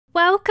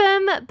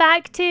Welcome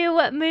back to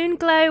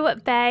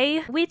Moonglow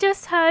Bay. We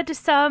just heard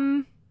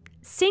some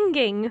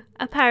singing,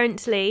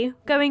 apparently,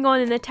 going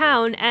on in the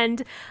town,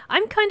 and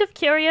I'm kind of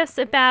curious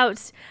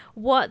about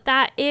what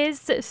that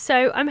is,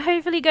 so I'm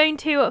hopefully going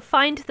to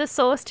find the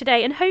source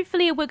today, and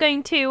hopefully we're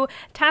going to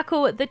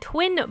tackle the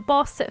twin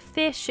boss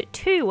fish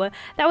too.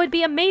 That would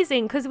be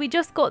amazing, because we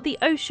just got the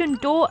ocean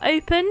door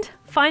opened,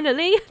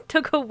 finally.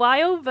 Took a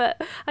while,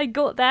 but I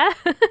got there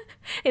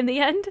in the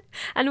end,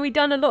 and we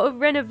done a lot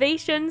of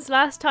renovations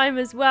last time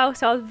as well,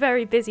 so I was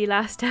very busy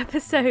last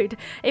episode.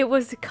 It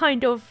was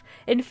kind of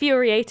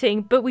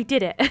infuriating, but we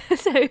did it,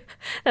 so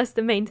that's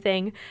the main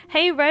thing.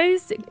 Hey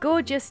Rose,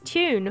 gorgeous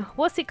tune.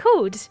 What's it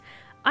called?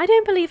 I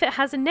don't believe it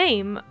has a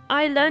name.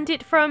 I learned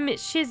it from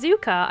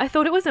Shizuka. I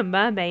thought it was a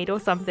mermaid or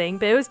something,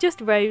 but it was just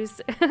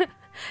Rose.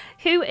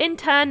 Who in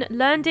turn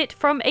learned it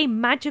from a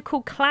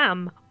magical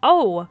clam.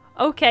 Oh,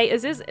 okay,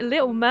 is this a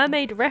Little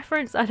Mermaid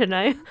reference? I don't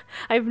know.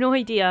 I have no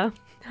idea.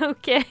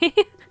 Okay.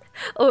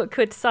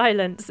 Awkward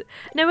silence.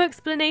 No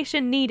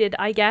explanation needed,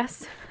 I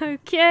guess.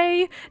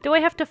 Okay. Do I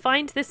have to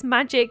find this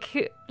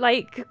magic,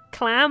 like,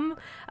 clam?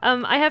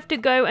 I have to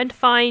go and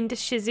find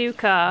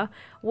Shizuka.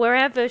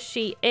 Wherever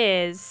she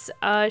is,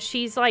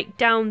 she's like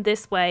down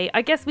this way.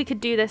 I guess we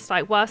could do this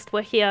like whilst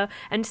we're here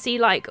and see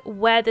like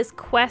where this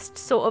quest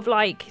sort of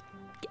like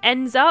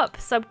ends up.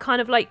 So I'm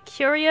kind of like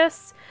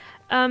curious.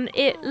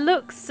 It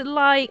looks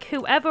like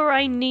whoever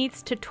I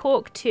needs to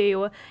talk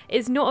to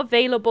is not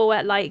available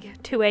at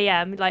like 2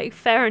 AM. Like,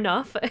 fair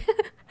enough.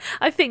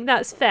 I think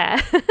that's fair.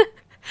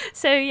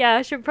 So yeah,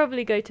 I should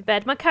probably go to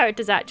bed. My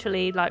character's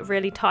actually like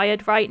really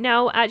tired right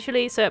now,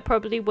 actually, so it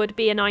probably would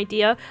be an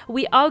idea.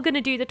 We are going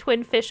to do the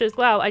twin fish as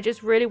well. I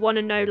just really want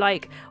to know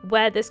like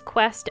where this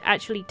quest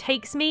actually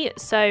takes me,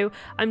 so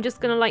I'm just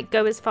going to like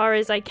go as far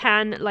as I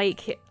can,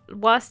 like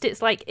whilst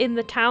it's like in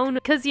the town,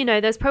 because you know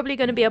there's probably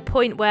going to be a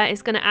point where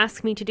it's going to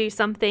ask me to do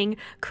something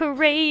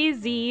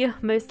crazy,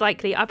 most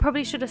likely. I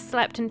probably should have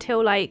slept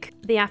until like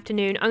the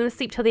afternoon. I'm going to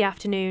sleep till the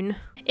afternoon.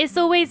 It's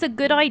always a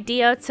good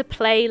idea to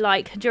play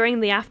like during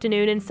the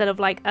afternoon instead of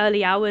like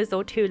early hours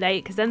or too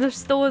late, because then the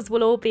stores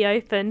will all be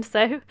open,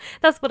 so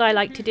that's what I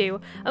like to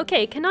do.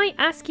 Okay, can I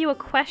ask you a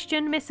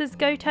question, Mrs.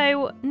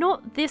 Goto?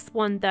 Not this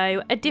one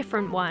though, a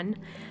different one.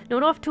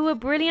 Not off to a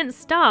brilliant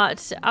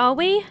start, are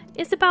we?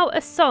 It's about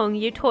a song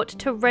you taught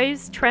to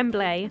Rose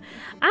Tremblay.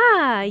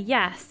 Ah,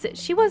 yes,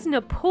 she was an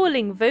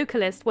appalling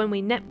vocalist when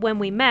we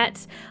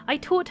met. I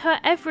taught her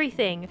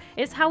everything.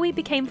 It's how we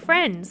became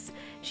friends.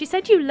 She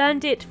said you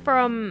learned it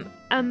from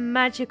a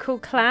magical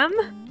clam?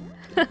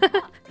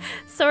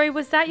 Sorry,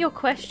 was that your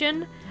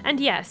question? And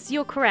yes,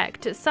 you're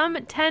correct. Some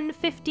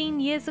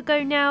 10-15 years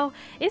ago now.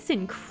 It's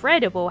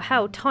incredible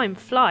how time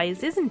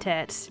flies, isn't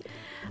it?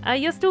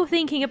 You're still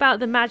thinking about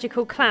the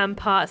magical clam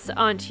parts,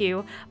 aren't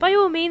you? By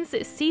all means,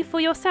 see for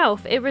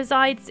yourself. It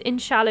resides in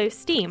shallow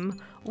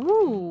steam.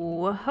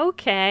 Ooh,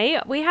 okay.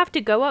 We have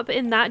to go up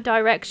in that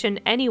direction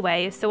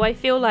anyway, so I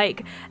feel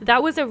like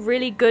that was a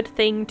really good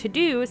thing to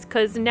do,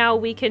 because now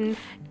we can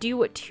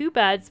do two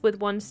birds with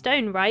one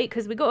stone, right?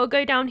 Because we got to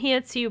go down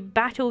here to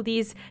battle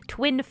these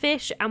twin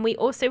fish, and we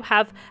also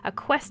have a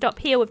quest up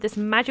here with this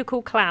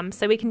magical clam,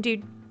 so we can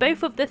do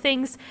both of the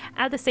things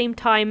at the same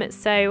time.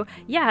 So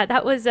yeah,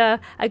 that was a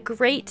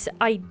great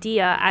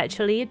idea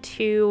actually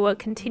to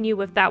continue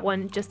with that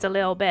one just a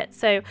little bit.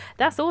 So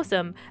that's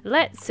awesome.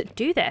 Let's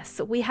do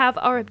this. We have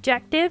our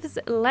objectives.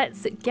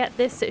 Let's get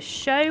this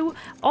show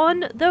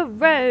on the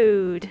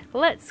road.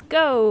 Let's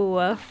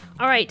go.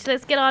 All right,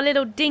 let's get our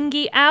little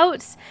dinghy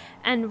out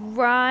and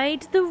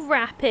ride the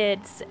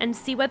rapids and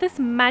see where this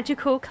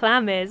magical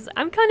clam is.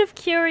 I'm kind of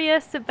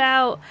curious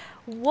about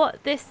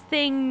what this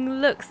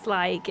thing looks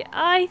like.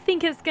 I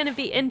think it's going to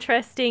be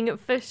interesting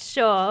for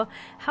sure.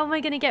 How am I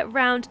going to get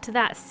round to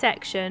that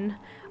section?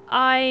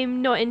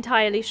 I'm not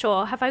entirely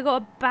sure. Have I got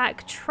to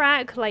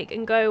backtrack like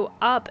and go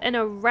up and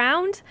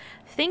around?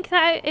 Think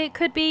that it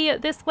could be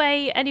this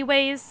way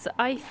anyways.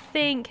 I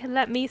think,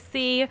 let me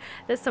see,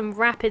 there's some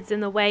rapids in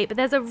the way, but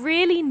there's a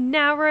really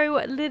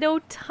narrow little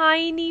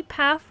tiny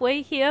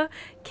pathway here.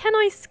 Can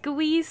I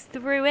squeeze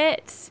through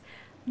it?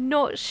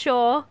 Not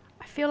sure.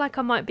 I feel like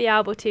I might be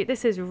able to.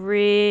 This is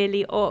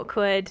really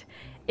awkward.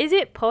 Is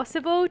it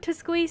possible to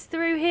squeeze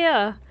through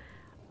here?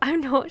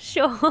 I'm not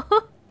sure.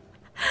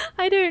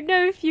 I don't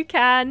know if you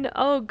can.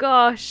 Oh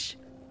gosh.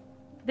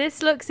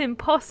 This looks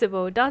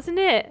impossible, doesn't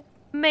it?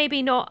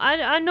 Maybe not.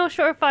 I'm not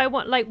sure if I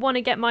want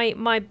to get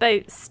my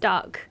boat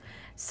stuck.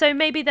 So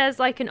maybe there's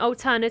like an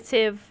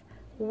alternative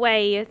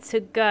way to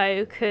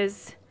go,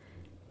 because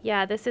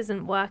yeah, this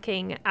isn't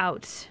working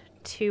out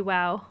too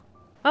well.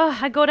 Oh,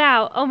 I got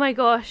out. Oh my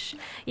gosh.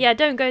 Yeah,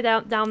 don't go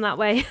down that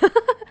way.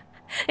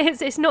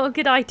 It's not a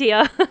good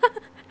idea.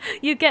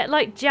 You get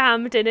like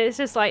jammed and it's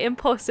just like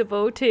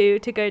impossible to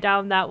go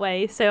down that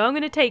way. So I'm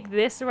going to take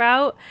this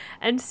route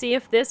and see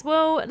if this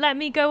will let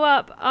me go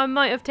up. I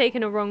might have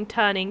taken a wrong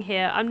turning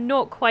here. I'm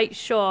not quite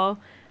sure.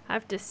 I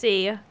have to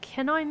see.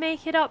 Can I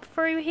make it up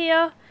through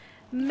here?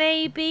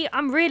 Maybe.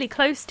 I'm really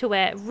close to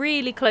it.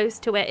 Really close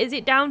to it. Is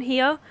it down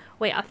here?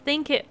 Wait, I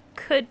think it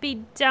could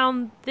be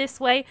down this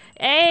way.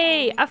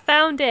 Hey, I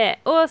found it.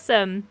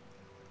 Awesome.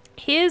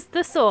 Here's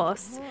the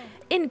source.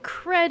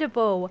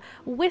 Incredible.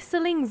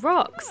 Whistling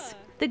rocks.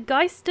 The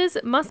geisters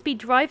must be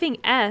driving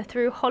air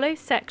through hollow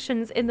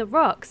sections in the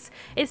rocks.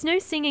 It's no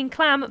singing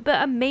clam,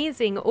 but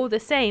amazing all the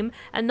same.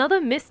 Another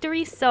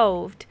mystery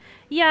solved.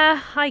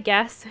 Yeah, I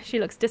guess. She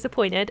looks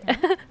disappointed.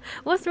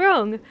 What's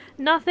wrong?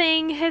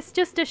 Nothing. It's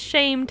just a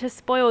shame to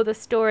spoil the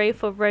story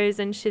for Rose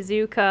and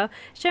Shizuka.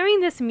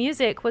 Sharing this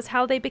music was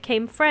how they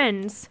became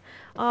friends.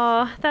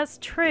 Oh, that's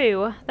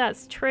true.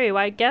 That's true.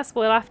 I guess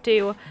we'll have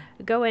to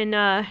go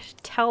and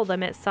tell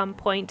them at some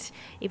point,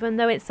 even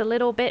though it's a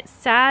little bit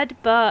sad,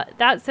 but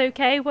that's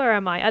okay. Where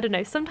am I? I don't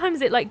know.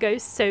 Sometimes it like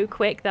goes so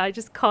quick that I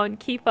just can't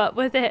keep up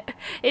with it.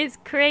 It's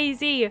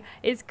crazy.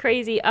 It's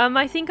crazy.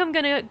 I think I'm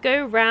gonna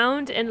go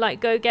round and like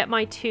go get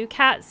my 2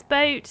 cats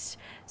boat.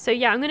 So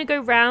yeah, I'm gonna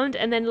go round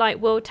and then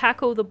like we'll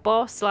tackle the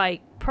boss.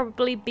 Like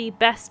probably be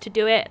best to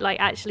do it like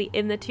actually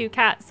in the 2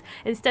 cats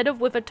instead of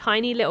with a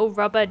tiny little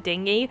rubber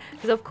dinghy,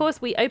 because of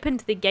course we opened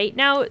the gate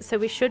now, so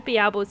we should be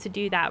able to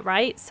do that,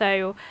 right?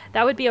 So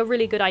that would be a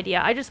really good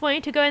idea. I just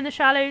wanted to go in the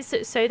shallows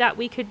so that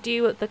we could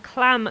do the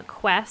clam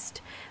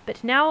quest,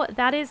 but now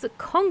that is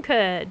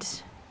conquered.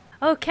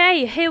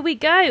 Okay, here we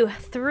go,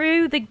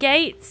 through the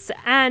gates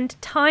and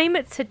time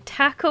to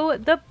tackle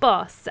the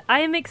boss. I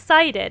am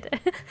excited.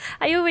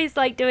 I always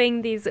like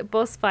doing these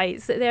boss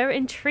fights. They're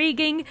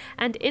intriguing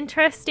and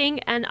interesting,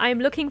 and I'm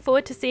looking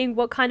forward to seeing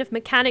what kind of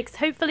mechanics.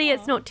 Hopefully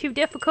it's not too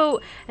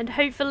difficult, and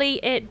hopefully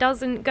it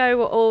doesn't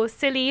go all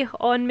silly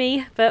on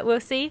me, but we'll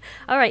see.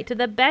 Alright, to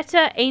the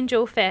Betta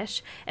Angel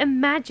fish.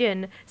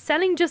 Imagine,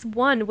 selling just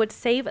one would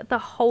save the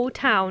whole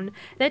town.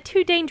 They're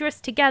too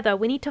dangerous together.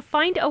 We need to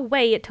find a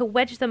way to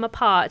wedge them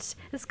apart.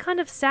 It's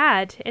kind of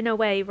sad in a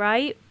way,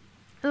 right?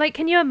 Like,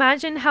 can you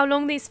imagine how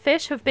long these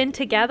fish have been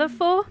together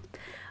for?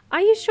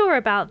 Are you sure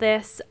about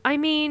this? I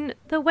mean,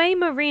 the way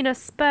Marina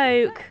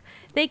spoke,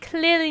 they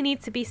clearly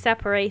need to be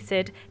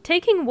separated.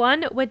 Taking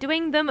one, we're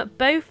doing them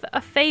both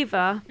a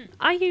favor.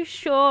 Are you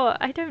sure?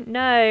 I don't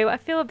know. I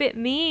feel a bit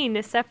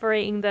mean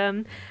separating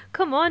them.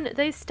 Come on,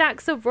 those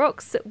stacks of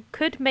rocks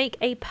could make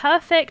a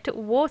perfect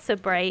water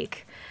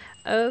break.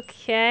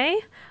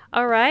 Okay.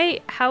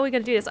 Alright, how are we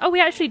going to do this? Oh,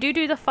 we actually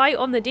do the fight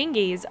on the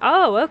dinghies.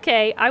 Oh,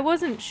 okay. I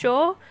wasn't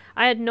sure.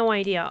 I had no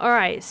idea.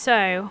 Alright,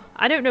 so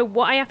I don't know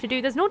what I have to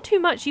do. There's not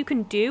too much you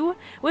can do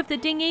with the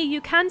dinghy.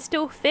 You can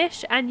still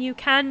fish and you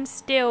can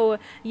still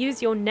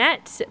use your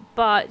net,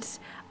 but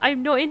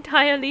I'm not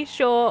entirely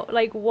sure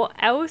like what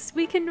else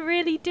we can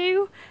really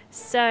do.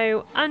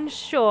 So,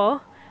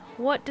 unsure.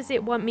 What does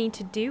it want me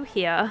to do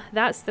here?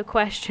 That's the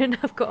question.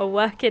 I've got to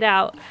work it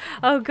out.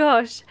 Oh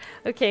gosh.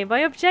 Okay, my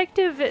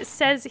objective, it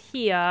says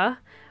here,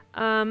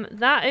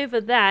 that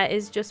over there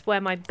is just where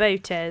my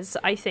boat is,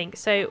 I think.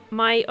 So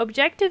my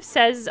objective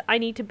says I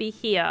need to be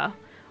here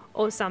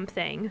or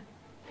something.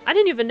 I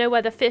don't even know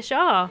where the fish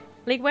are.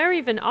 Like, where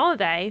even are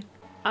they?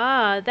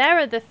 Ah, there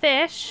are the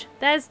fish.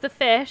 There's the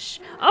fish.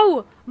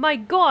 Oh my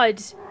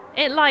god.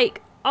 It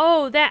like,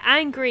 oh, they're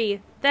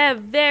angry. They're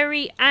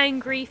very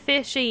angry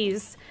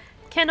fishies.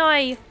 Can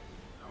I...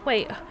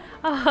 Wait.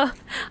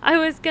 I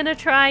was gonna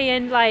try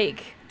and,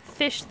 like,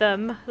 fish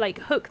them. Like,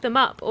 hook them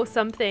up or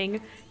something.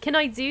 Can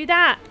I do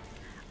that?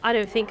 I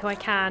don't think I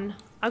can.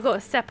 I've got to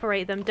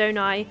separate them, don't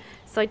I?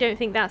 So I don't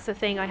think that's the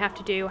thing I have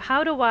to do.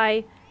 How do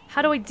I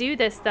do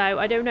this, though?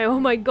 I don't know. Oh,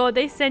 my God.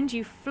 They send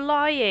you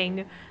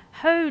flying.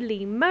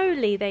 Holy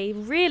moly. They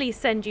really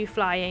send you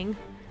flying.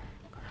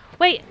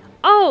 Wait.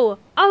 Oh,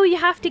 you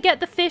have to get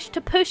the fish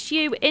to push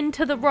you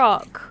into the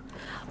rock.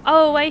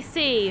 Oh, I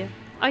see.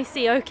 I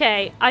see,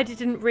 okay. I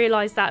didn't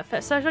realise that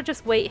first. So I should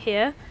just wait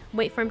here.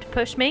 Wait for him to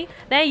push me.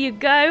 There you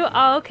go.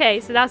 Oh,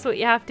 okay, so that's what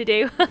you have to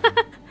do.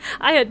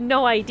 I had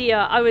no idea.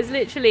 I was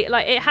literally,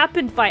 like, it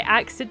happened by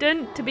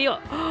accident, to be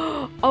honest.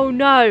 Oh,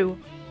 no.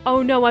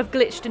 Oh, no, I've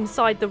glitched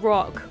inside the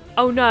rock.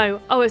 Oh,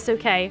 no. Oh, it's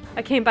okay.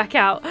 I came back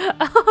out.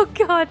 Oh,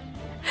 God.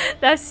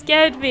 That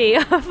scared me.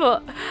 I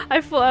thought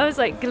I was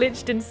like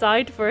glitched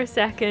inside for a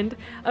second.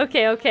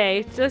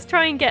 Okay. Let's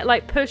try and get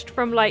like pushed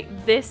from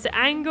like this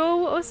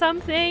angle or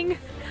something.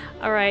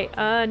 Alright,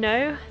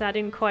 no, that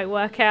didn't quite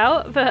work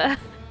out, but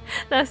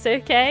that's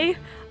okay.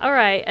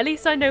 Alright, at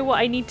least I know what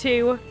I need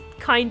to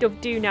kind of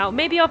do now.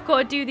 Maybe I've got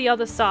to do the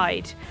other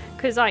side,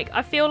 because like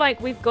I feel like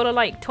we've got to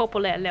like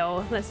topple it a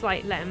little. Let's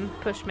like let him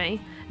push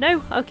me.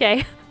 No?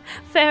 Okay.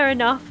 Fair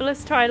enough.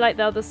 Let's try like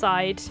the other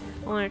side.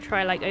 I want to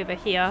try like over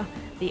here.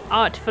 The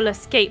Artful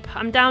Escape.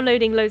 I'm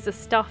downloading loads of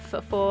stuff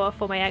for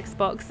my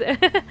Xbox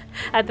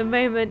at the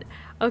moment.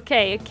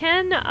 Okay,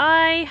 can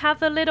I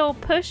have a little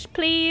push,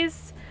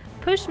 please?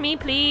 Push me,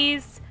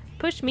 please.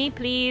 Push me,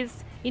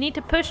 please. You need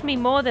to push me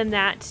more than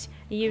that,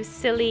 you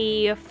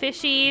silly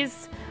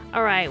fishies.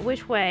 Alright,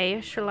 which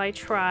way shall I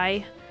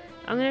try?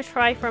 I'm gonna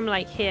try from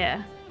like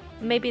here.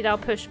 Maybe they'll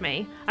push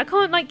me. I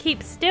can't like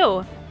keep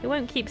still. It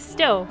won't keep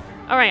still.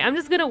 Alright, I'm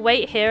just gonna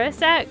wait here a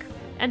sec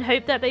and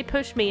hope that they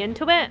push me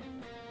into it.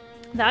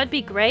 That would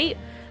be great,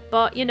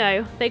 but you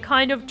know, they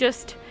kind of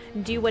just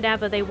do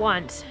whatever they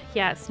want.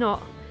 Yeah, it's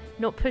not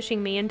not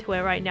pushing me into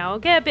it right now. I'll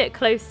get a bit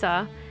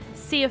closer.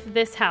 See if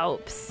this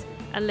helps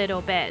a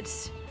little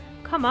bit.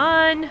 Come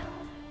on.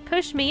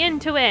 Push me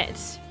into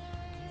it.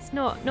 It's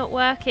not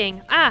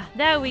working. Ah,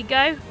 there we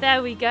go.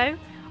 There we go.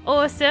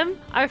 Awesome.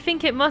 I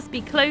think it must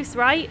be close,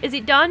 right? Is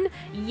it done?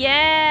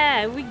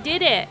 Yeah, we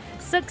did it.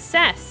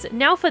 Success.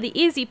 Now for the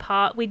easy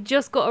part, we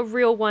just got a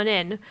real one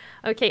in.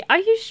 Okay, are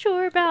you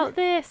sure about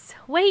this?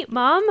 Wait,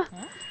 Mum.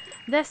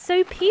 They're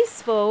so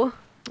peaceful.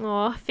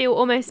 Oh, I feel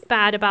almost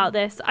bad about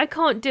this. I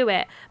can't do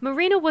it.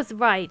 Marina was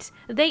right.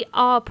 They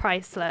are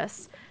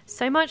priceless.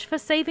 So much for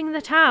saving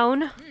the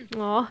town.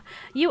 Oh,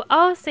 you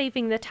are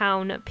saving the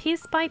town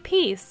piece by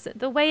piece,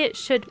 the way it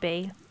should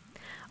be.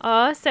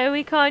 Oh, so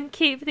we can't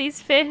keep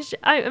these fish.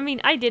 I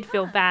mean, I did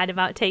feel bad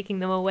about taking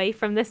them away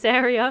from this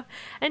area.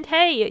 And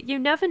hey, you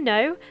never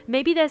know.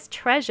 Maybe there's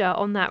treasure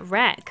on that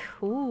wreck.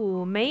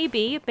 Ooh,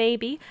 maybe.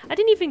 I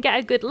didn't even get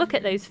a good look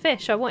at those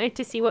fish. I wanted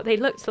to see what they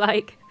looked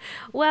like.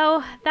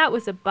 Well, that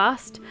was a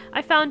bust.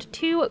 I found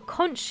 2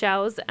 conch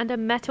shells and a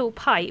metal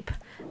pipe.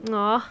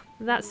 Aw,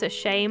 that's a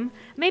shame.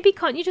 Maybe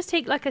can't you just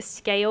take like a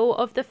scale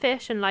of the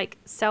fish and like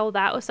sell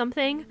that or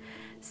something?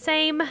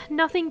 Same,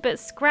 nothing but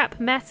scrap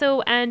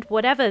metal and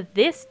whatever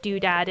this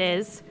doodad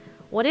is.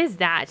 What is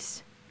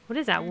that? What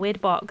is that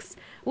weird box?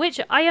 Which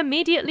I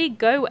immediately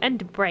go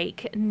and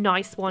break.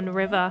 Nice one,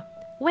 River.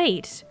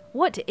 Wait,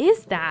 what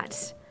is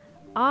that?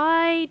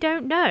 I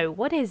don't know.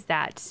 What is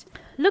that?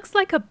 Looks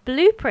like a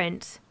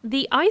blueprint.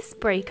 The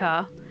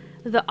icebreaker.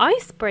 The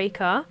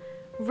icebreaker?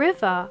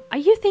 River, are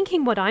you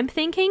thinking what I'm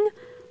thinking?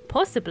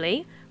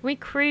 Possibly. We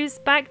cruise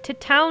back to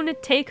town,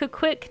 take a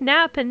quick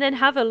nap, and then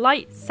have a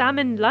light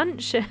salmon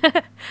lunch.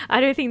 I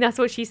don't think that's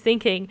what she's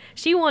thinking.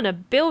 She want to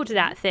build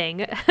that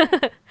thing.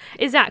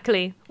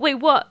 Exactly. Wait,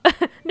 what?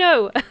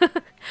 No.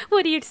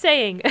 What are you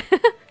saying?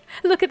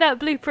 Look at that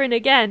blueprint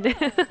again.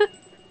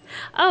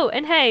 Oh,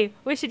 and hey,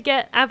 we should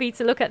get Abby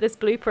to look at this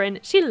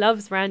blueprint. She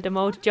loves random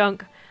old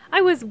junk.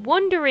 I was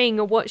wondering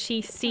what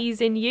she sees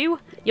in you.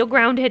 You're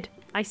grounded.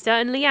 I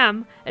certainly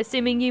am,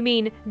 assuming you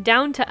mean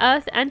down to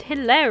earth and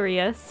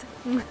hilarious.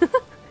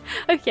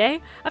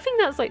 Okay, I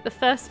think that's like the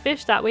first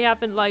fish that we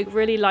haven't like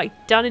really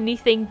like done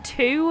anything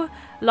to.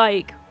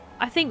 Like,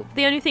 I think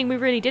the only thing we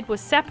really did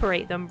was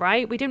separate them,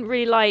 right? We didn't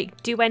really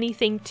like do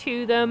anything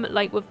to them.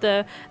 Like with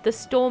the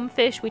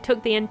stormfish, we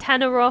took the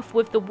antenna off.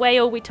 With the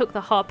whale, we took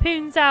the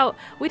harpoons out.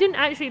 We didn't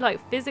actually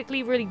like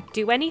physically really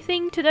do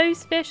anything to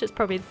those fish. It's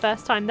probably the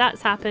first time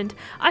that's happened.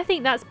 I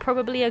think that's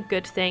probably a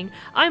good thing.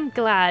 I'm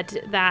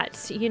glad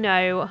that, you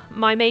know,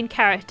 my main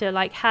character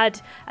like had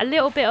a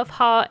little bit of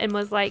heart and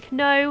was like,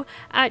 no,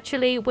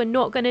 actually, we're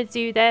not going to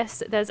do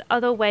this. There's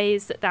other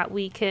ways that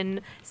we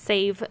can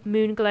save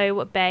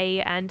Moonglow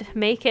Bay and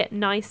make it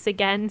nice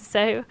again.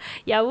 So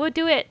yeah, we'll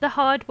do it the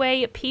hard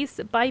way, piece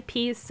by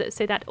piece,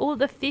 so that all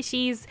the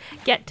fishies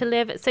get to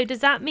live. So does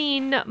that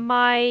mean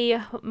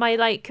my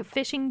like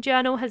fishing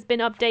journal has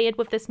been updated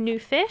with this new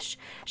fish?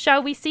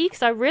 Shall we see?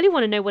 Because I really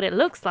want to know what it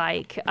looks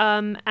like.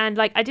 And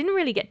like I didn't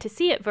really get to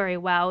see it very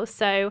well,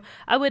 so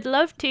I would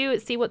love to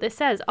see what this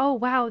says. Oh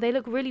wow, they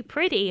look really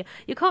pretty.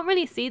 You can't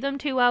really see them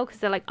too well because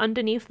they're like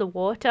underneath the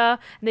water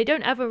and they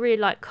don't ever really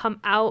like come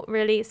out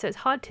really, so it's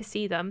hard to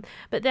see them,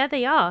 but there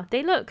they are.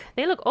 They look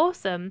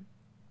awesome.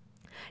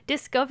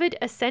 Discovered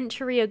a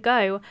century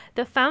ago,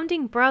 the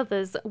founding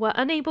brothers were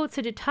unable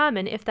to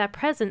determine if their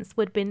presence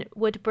would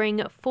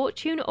bring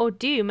fortune or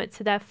doom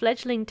to their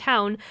fledgling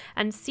town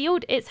and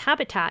sealed its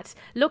habitat,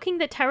 locking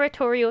the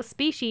territorial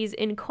species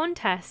in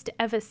contest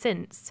ever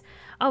since.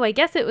 Oh, I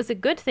guess it was a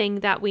good thing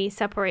that we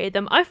separated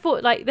them. I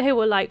thought like they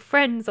were like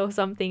friends or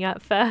something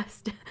at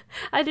first.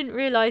 I didn't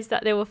realize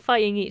that they were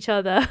fighting each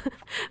other.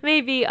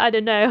 Maybe, I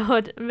don't know,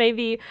 or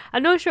maybe,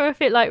 I'm not sure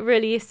if it like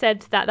really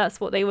said that that's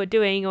what they were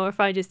doing or if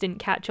I just didn't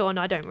catch on.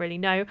 I don't really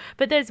know.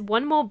 But there's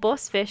one more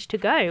boss fish to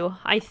go.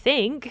 I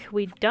think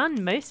we've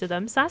done most of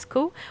them, so that's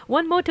cool.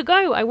 One more to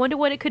go. I wonder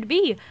what it could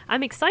be.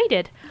 I'm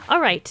excited. All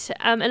right,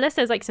 unless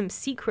there's like some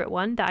secret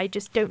one that I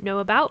just don't know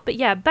about. But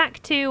yeah,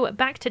 back to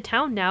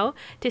town now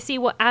to see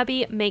what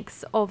Abby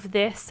makes of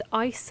this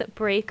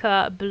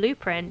icebreaker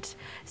blueprint.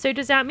 So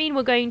does that mean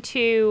we're going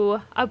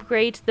to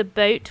upgrade the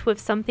boat with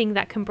something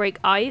that can break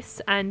ice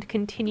and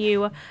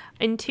continue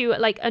into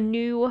like a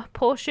new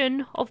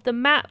portion of the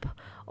map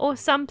or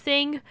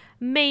something?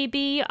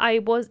 Maybe. I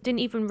didn't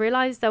even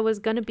realize there was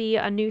going to be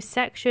a new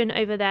section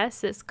over there,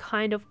 so it's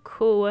kind of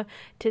cool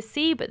to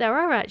see. But there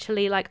are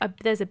actually like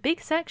there's a big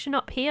section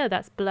up here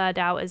that's blurred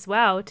out as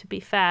well, to be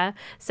fair,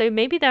 so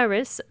maybe there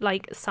is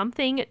like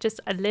something just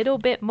a little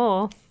bit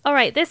more. All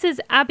right, this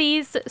is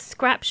Abby's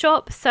scrap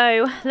shop,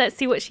 so let's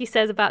see what she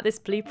says about this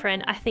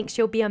blueprint. I think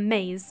she'll be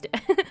amazed.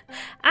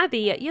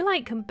 Abby, you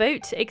like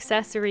boat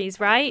accessories,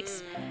 right?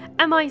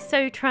 Am I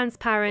so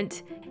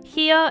transparent?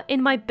 Here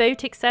in my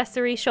boat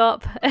accessory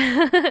shop.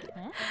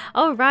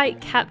 All right,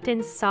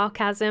 Captain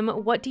Sarcasm,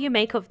 what do you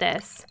make of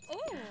this?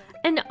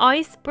 An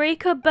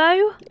icebreaker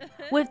bow?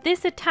 With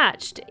this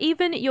attached,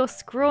 even your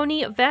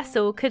scrawny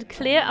vessel could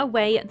clear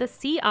away the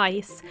sea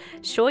ice.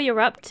 Sure you're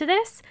up to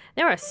this?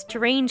 There are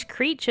strange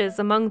creatures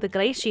among the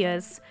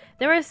glaciers.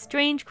 There are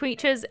strange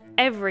creatures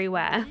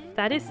everywhere.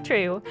 That is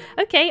true.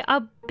 Okay,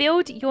 I'll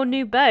build your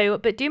new bow,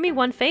 but do me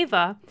one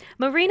favor.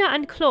 Marina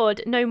and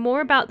Claude know more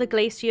about the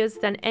glaciers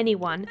than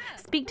anyone.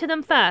 Speak to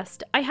them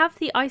first. I have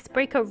the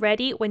icebreaker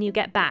ready when you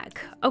get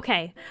back.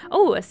 Okay.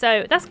 Oh,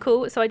 so that's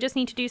cool. So I just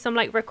need to do some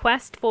like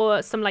request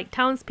for some like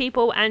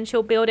townspeople and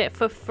she'll build it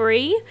for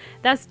free.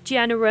 That's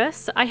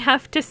generous, I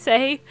have to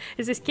say.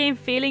 Is this game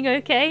feeling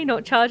okay?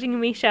 Not charging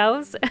me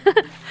shells?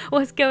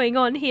 What's going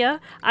on here?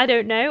 I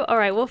don't know. All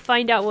right, we'll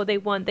find out what they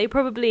want. They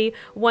probably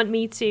want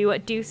me to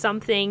do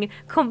something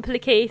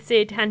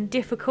complicated and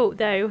difficult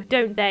though,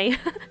 don't they?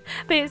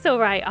 But it's all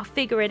right. I'll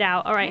figure it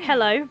out. All right,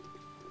 hello.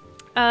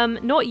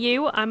 Not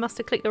you. I must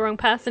have clicked the wrong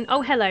person.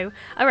 Oh, hello.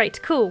 All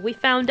right, cool. We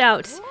found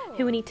out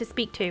who we need to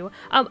speak to.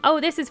 Oh,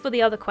 this is for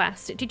the other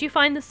quest. Did you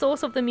find the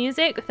source of the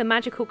music? The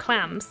magical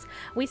clams.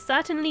 We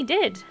certainly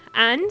did.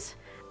 And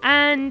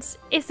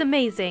it's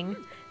amazing.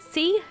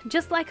 See,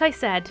 just like I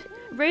said.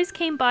 Rose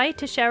came by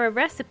to share a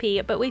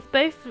recipe, but we've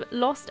both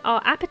lost our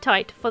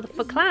appetite for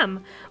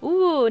clam.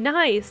 Ooh,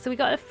 nice. So we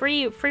got a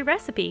free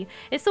recipe.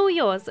 It's all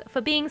yours for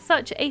being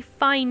such a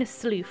fine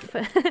sleuth.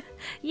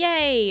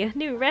 Yay,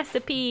 new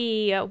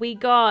recipe. We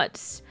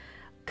got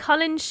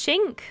Cullen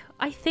Shink,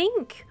 I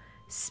think.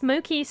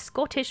 Smoky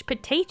Scottish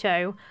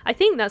potato. I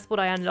think that's what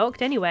I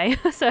unlocked anyway,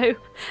 so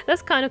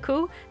that's kind of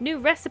cool. New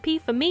recipe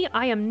for me.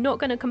 I am not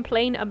going to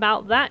complain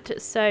about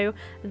that, so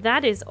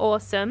that is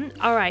awesome.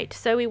 All right,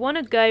 so we want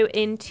to go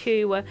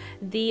into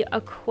the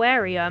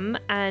aquarium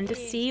and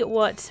see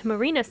what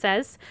Marina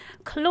says.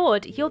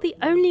 Claude, you're the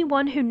only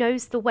one who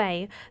knows the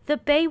way. The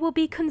bay will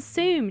be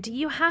consumed.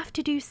 You have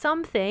to do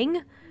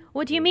something.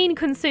 What do you mean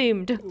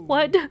consumed?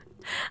 What?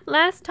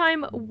 Last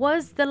time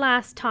was the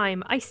last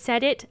time. I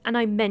said it and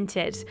I meant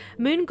it.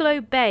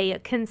 Moonglow Bay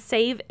can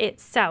save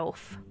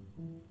itself.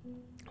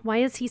 Why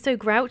is he so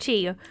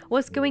grouchy?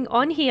 What's going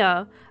on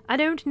here? I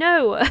don't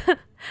know.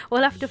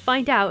 We'll have to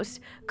find out.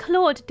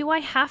 Claude, do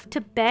I have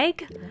to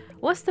beg?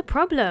 What's the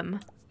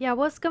problem? Yeah,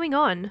 what's going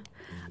on?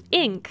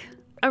 Ink.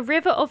 A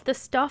river of the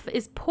stuff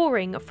is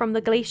pouring from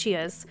the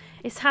glaciers.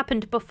 It's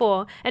happened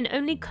before, and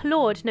only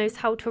Claude knows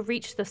how to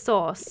reach the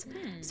source.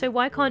 So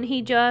why can't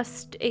he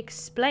just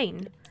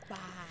explain?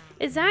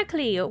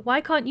 Exactly.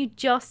 Why can't you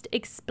just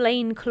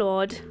explain,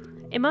 Claude?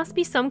 It must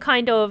be some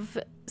kind of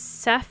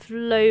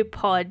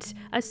cephalopod,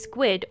 a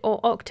squid or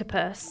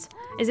octopus.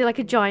 Is it like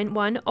a giant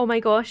one? Oh my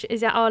gosh,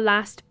 is that our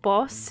last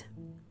boss?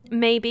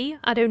 Maybe,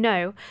 I don't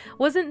know.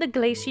 Wasn't the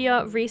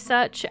glacier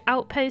research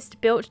outpost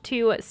built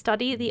to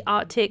study the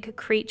Arctic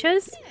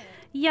creatures?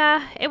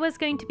 Yeah, it was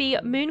going to be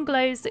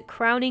Moonglow's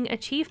crowning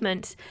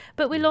achievement,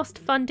 but we lost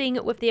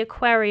funding with the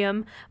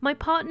aquarium. My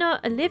partner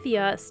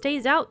Olivia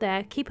stays out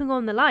there keeping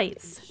on the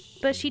lights,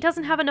 but she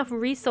doesn't have enough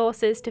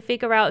resources to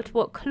figure out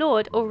what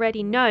Claude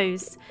already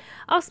knows.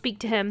 I'll speak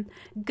to him.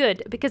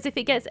 Good, because if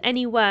it gets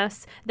any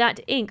worse,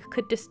 that ink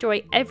could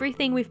destroy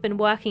everything we've been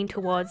working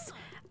towards.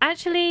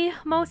 Actually,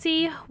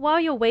 Multi, while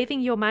you're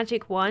waving your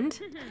magic wand,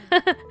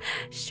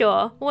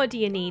 sure, what do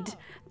you need?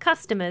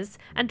 Customers,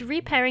 and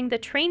repairing the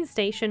train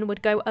station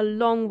would go a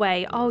long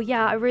way. Oh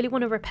yeah, I really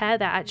want to repair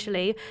that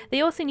actually. They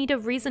also need a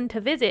reason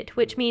to visit,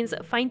 which means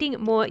finding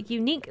more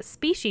unique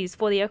species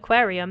for the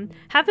aquarium.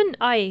 Haven't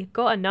I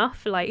got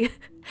enough? Like,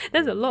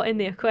 there's a lot in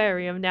the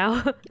aquarium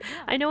now.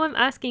 I know I'm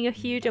asking a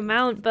huge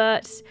amount,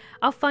 but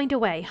I'll find a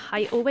way.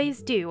 I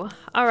always do.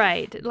 All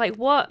right, like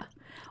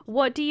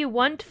what do you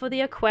want for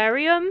the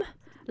aquarium?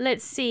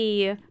 Let's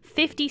see,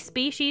 50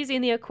 species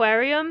in the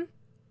aquarium.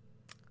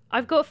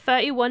 I've got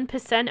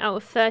 31% out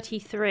of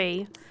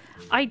 33.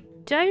 I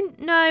don't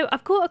know.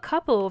 I've got a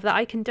couple that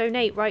I can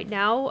donate right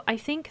now. I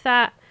think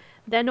that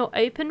they're not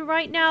open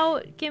right now.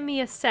 Give me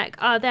a sec.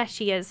 Ah, there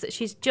she is.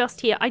 She's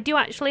just here. I do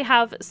actually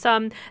have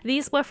some.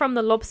 These were from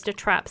the lobster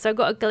trap. So I've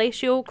got a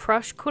glacial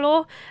crush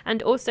claw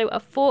and also a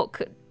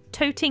fork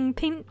toting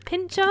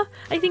pincher.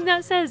 I think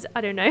that says.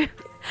 I don't know.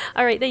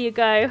 All right, there you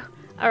go.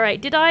 All right,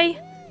 did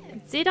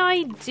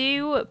I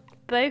do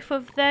both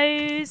of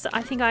those?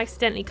 I think I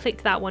accidentally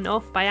clicked that one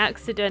off by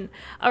accident.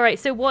 All right,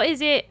 so what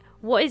is it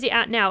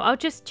at now? I'll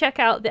just check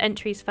out the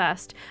entries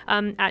first.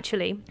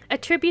 Actually,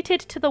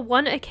 attributed to the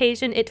one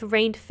occasion it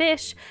rained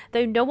fish,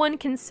 though no one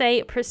can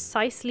say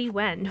precisely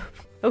when.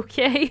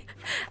 Okay.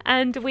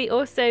 And we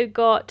also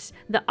got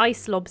the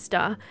ice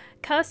lobster.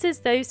 Curses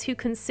those who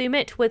consume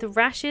it with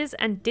rashes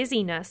and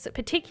dizziness,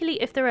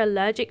 particularly if they're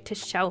allergic to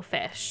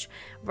shellfish.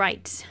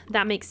 Right,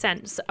 that makes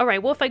sense. All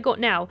right, what have I got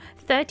now?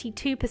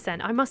 32%.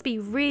 I must be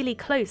really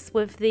close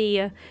with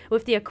the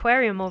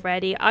aquarium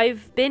already.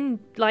 I've been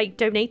like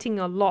donating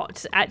a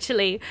lot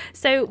actually.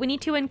 So we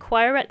need to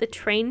inquire at the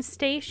train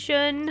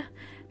station.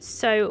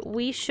 So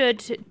we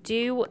should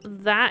do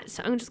that.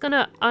 I'm just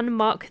gonna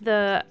unmark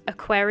the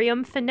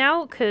aquarium for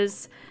now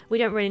because we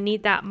don't really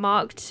need that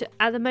marked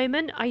at the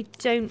moment, I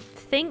don't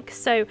think.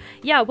 So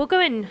yeah, we'll go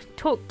and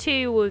talk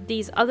to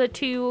these other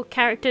two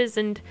characters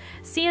and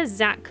see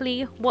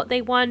exactly what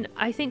they want.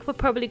 I think we're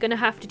probably going to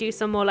have to do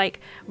some more like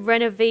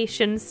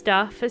renovation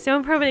stuff, so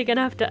I'm probably going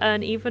to have to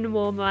earn even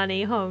more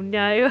money. Oh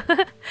no.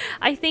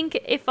 I think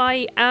if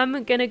I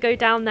am going to go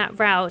down that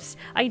route,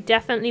 I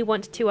definitely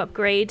want to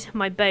upgrade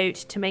my boat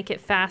to make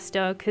it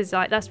faster, because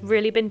like that's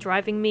really been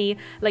driving me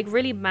like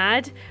really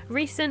mad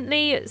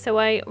recently, so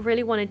I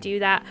really want to do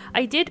that.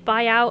 I did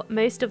buy out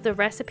most of the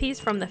recipes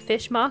from the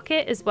fish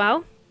market as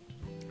well,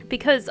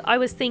 because I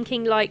was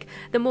thinking like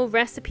the more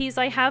recipes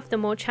I have, the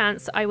more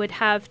chance I would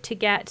have to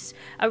get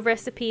a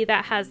recipe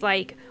that has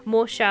like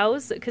more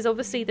shells, because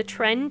obviously the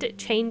trend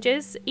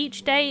changes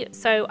each day.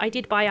 So I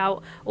did buy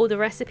out all the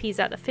recipes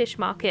at the fish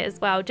market as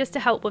well, just to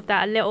help with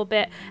that a little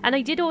bit. And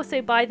I did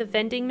also buy the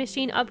vending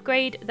machine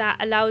upgrade that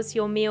allows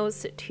your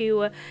meals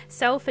to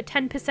sell for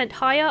 10%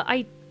 higher.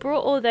 I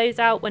brought all those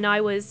out when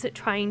I was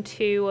trying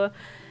to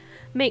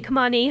make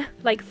money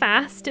like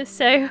fast,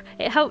 so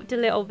it helped a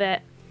little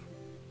bit.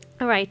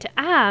 Alright,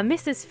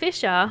 Mrs.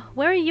 Fisher,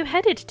 where are you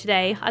headed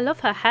today? I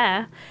love her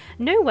hair.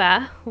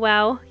 Nowhere.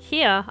 Well,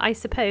 here, I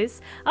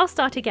suppose. I'll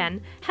start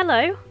again.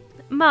 Hello?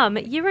 Mum,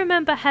 you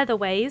remember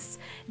Heatherways,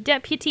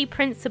 deputy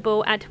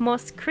principal at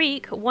Moss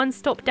Creek, one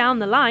stop down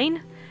the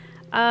line?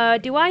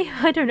 Do I?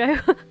 I don't know.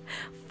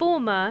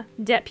 Former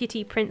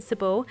deputy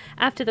principal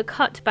after the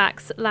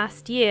cutbacks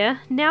last year.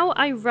 Now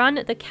I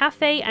run the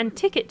cafe and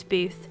ticket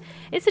booth.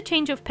 It's a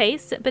change of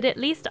pace, but at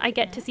least I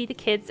get to see the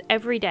kids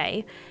every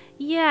day.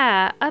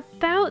 Yeah,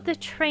 about the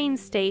train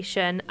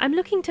station. I'm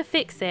looking to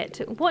fix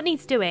it. What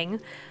needs doing?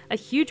 A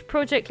huge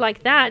project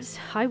like that,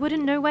 I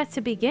wouldn't know where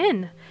to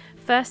begin.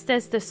 First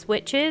there's the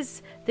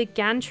switches, the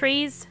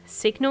gantries,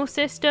 signal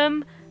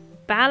system,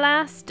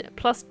 ballast,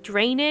 plus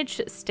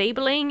drainage,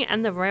 stabling,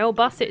 and the rail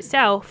bus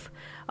itself.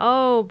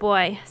 Oh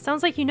boy,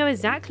 sounds like you know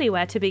exactly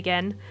where to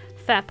begin.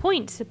 Fair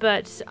point,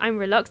 but I'm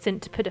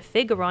reluctant to put a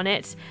figure on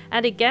it.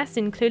 At a guess,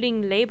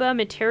 including labor,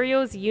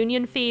 materials,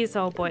 union fees.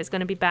 Oh boy, it's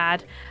going to be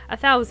bad.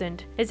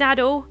 1,000. Is that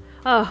all?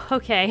 Oh,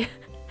 okay.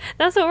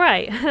 That's all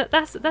right.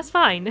 That's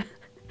fine.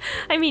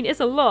 I mean, it's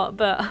a lot,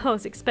 but I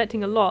was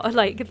expecting a lot.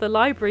 Like, the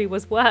library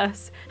was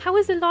worse. How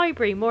is a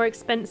library more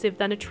expensive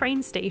than a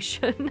train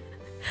station?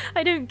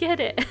 I don't get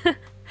it.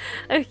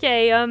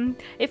 Okay,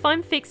 if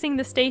I'm fixing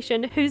the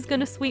station, who's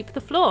gonna sweep the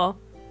floor?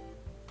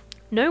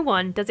 No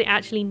one. Does it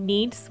actually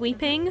need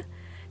sweeping?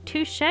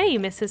 Touché,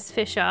 Mrs.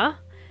 Fisher.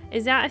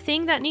 Is that a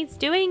thing that needs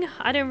doing?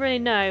 I don't really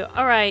know.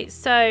 Alright,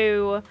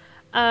 so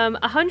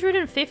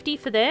 150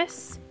 for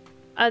this.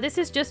 This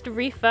is just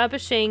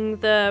refurbishing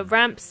the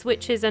ramp,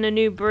 switches, and a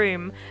new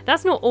broom.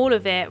 That's not all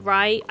of it,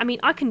 right? I mean,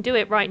 I can do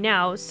it right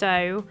now,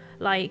 so,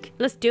 like,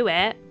 let's do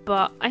it.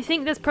 But I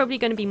think there's probably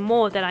going to be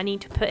more that I need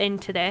to put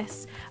into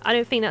this. I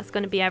don't think that's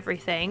going to be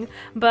everything.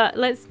 But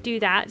let's do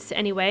that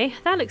anyway.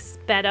 That looks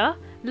better.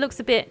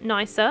 Looks a bit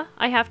nicer,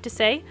 I have to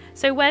say.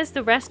 So where's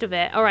the rest of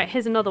it? Alright,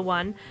 here's another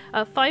one.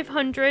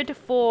 500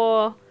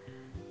 for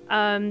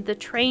the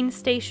train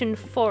station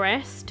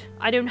forest.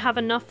 I don't have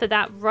enough for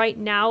that right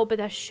now, but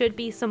there should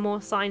be some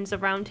more signs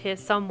around here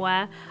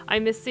somewhere,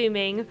 I'm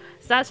assuming.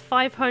 So that's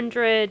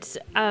 500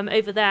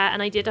 over there,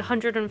 and I did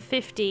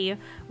 150,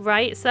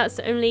 right? So that's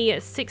only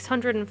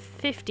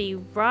 650,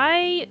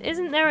 right?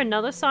 Isn't there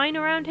another sign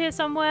around here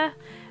somewhere?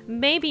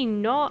 Maybe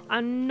not.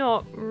 I'm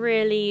not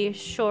really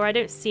sure. I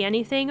don't see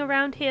anything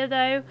around here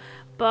though,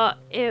 but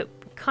it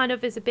kind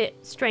of is a bit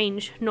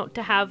strange not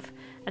to have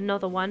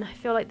another one. I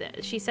feel like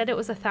she said it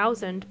was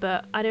 1,000,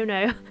 but I don't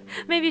know.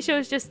 Maybe she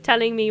was just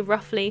telling me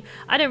roughly.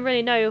 I don't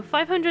really know.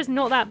 500 is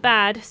not that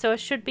bad, so I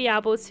should be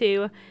able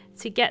to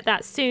get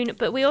that soon.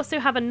 But we also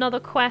have another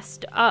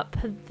quest up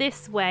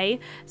this way,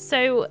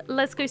 so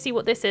let's go see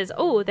what this is.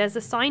 Oh, there's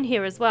a sign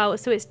here as well.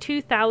 So it's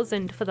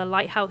 2,000 for the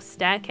lighthouse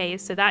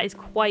staircase, so that is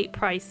quite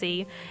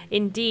pricey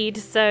indeed.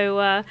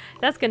 So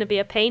that's going to be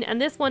a pain. And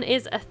this one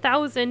is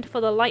 1,000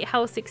 for the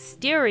lighthouse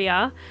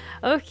exterior.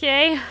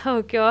 Okay.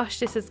 Oh gosh,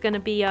 this is going to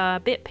be a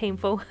bit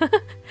painful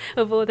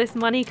with all this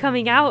money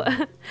coming out.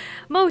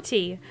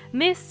 Multi,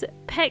 Miss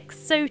Peck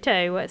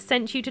Soto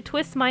sent you to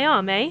twist my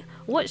arm, eh?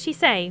 What'd she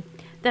say?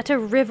 That a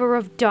river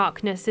of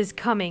darkness is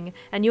coming,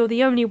 and you're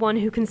the only one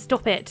who can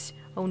stop it.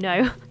 Oh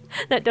no,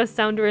 that does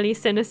sound really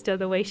sinister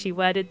the way she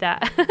worded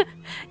that.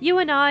 You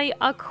and I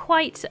are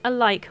quite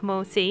alike,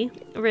 Multi.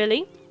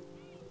 Really?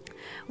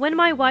 When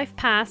my wife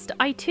passed,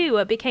 I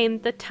too became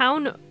the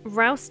town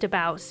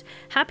roustabout,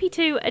 happy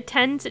to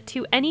attend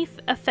to any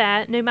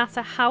affair, no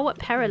matter how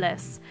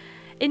perilous.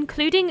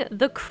 Including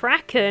the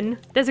Kraken.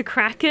 There's a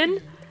Kraken?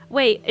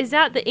 Wait, is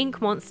that the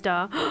ink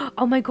monster?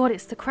 Oh my god,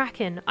 it's the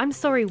Kraken. I'm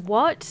sorry,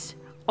 what?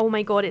 Oh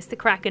my god, it's the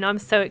Kraken. I'm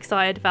so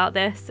excited about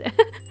this.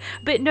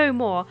 But no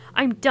more.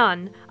 I'm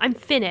done. I'm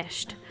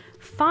finished.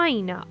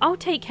 Fine, I'll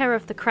take care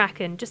of the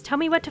Kraken. Just tell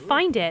me where to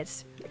find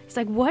it. It's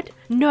like, what?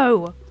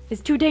 No,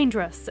 it's too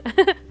dangerous.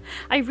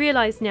 I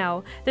realise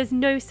now there's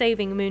no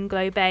saving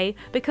Moonglow Bay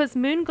because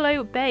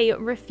Moonglow Bay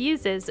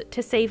refuses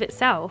to save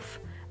itself.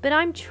 But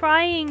I'm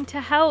trying to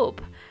help.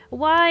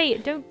 Why?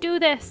 Don't do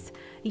this.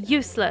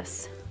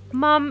 Useless.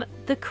 Mum,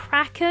 the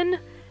Kraken?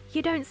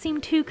 You don't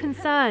seem too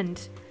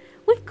concerned.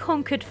 We've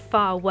conquered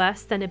far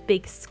worse than a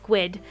big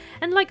squid,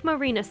 and like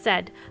Marina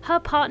said, her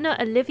partner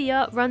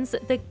Olivia runs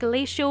the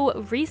Glacial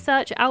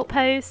Research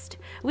Outpost.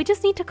 We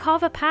just need to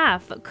carve a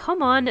path.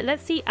 Come on,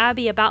 let's see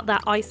Abby about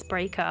that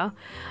icebreaker.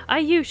 Are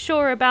you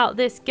sure about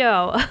this,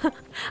 girl?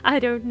 I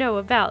don't know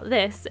about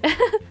this.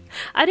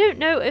 I don't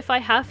know if I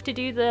have to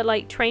do the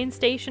like train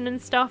station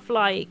and stuff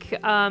like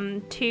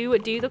to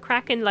do the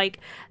Kraken. Like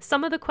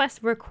some of the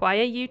quests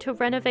require you to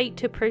renovate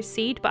to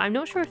proceed, but I'm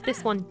not sure if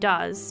this one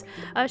does.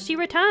 She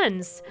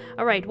returns.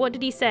 Alright, what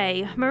did he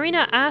say?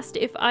 Marina asked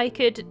if I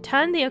could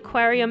turn the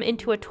aquarium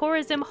into a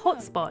tourism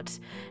hotspot.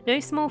 No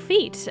small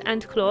feat.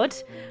 And Claude?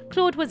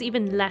 Claude was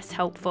even less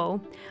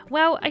helpful.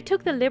 Well, I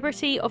took the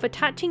liberty of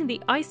attaching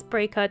the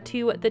icebreaker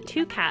to the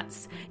two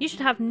cats. You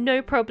should have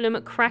no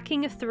problem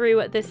cracking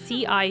through the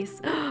sea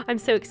ice. I'm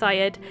so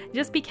excited.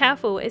 Just be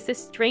careful, it's a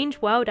strange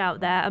world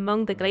out there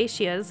among the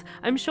glaciers.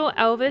 I'm sure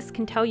Elvis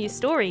can tell you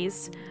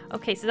stories.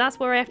 Okay, so that's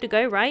where I have to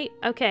go, right?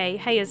 Okay,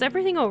 hey, is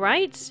everything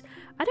alright?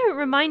 I don't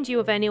remind you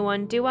of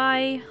anyone, do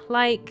I?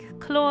 Like,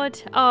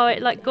 Claude? Oh,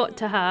 it like got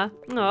to her.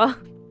 Oh.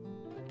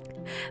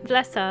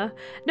 Bless her.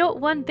 Not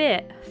one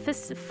bit.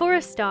 For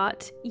a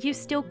start, you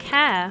still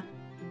care.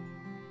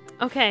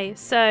 Okay,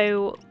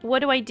 so what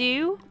do I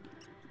do?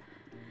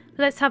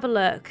 Let's have a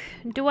look.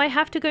 Do I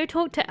have to go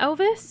talk to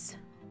Elvis?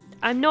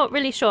 I'm not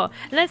really sure.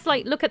 Let's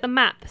like look at the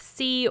map,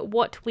 see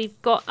what we've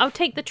got. I'll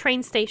take the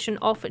train station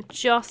off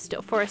just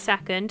for a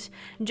second,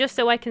 just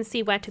so I can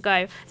see where to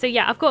go. So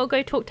yeah, I've got to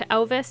go talk to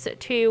Elvis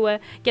to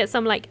get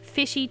some like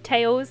fishy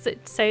tales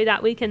so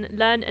that we can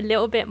learn a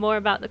little bit more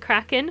about the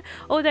Kraken.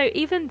 Although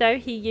even though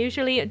he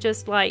usually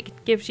just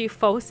like gives you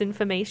false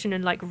information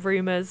and like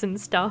rumors and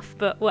stuff,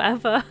 but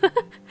whatever.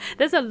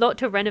 There's a lot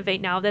to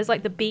renovate now. There's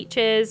like the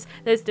beaches,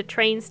 there's the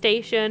train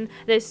station,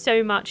 there's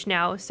so much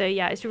now. So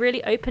yeah, it's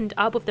really opened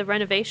up with the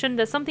renovation.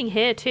 There's something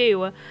here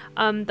too.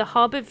 The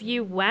Harbour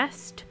View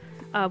West,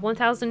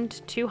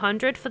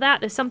 1,200 for that.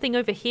 There's something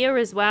over here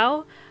as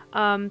well.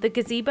 The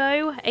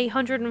gazebo,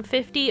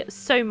 850.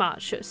 So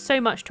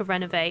much to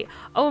renovate.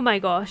 Oh my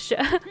gosh.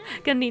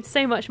 Gonna need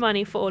so much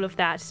money for all of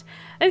that.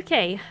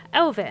 Okay,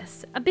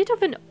 Elvis, a bit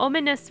of an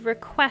ominous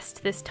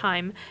request this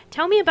time.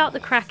 Tell me about the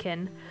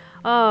Kraken.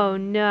 Oh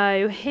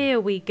no, here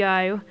we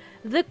go.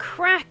 The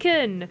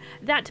Kraken,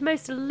 that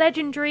most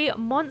legendary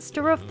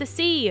monster of the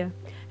sea,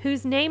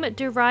 whose name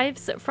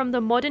derives from the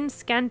modern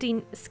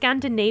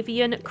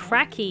Scandinavian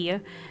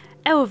craki.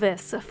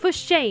 Elvis, for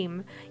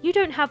shame, you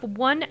don't have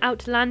one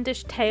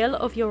outlandish tale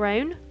of your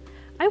own?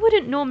 I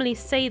wouldn't normally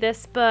say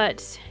this,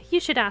 but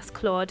you should ask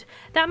Claude.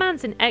 That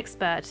man's an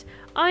expert.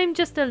 I'm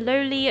just a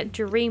lowly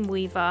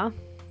dreamweaver.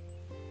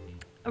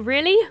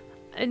 Really?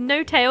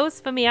 No tales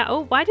for me at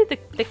all? Why did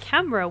the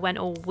camera went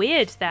all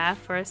weird there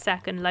for a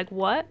second? Like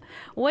what?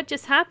 What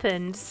just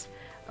happened?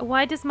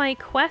 Why does my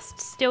quest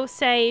still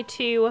say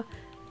to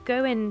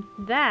go in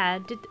there?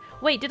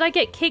 Wait, did I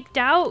get kicked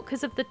out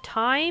because of the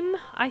time?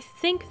 I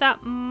think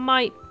that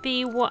might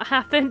be what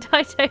happened.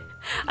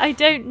 I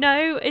don't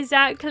know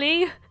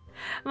exactly.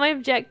 My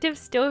objective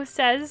still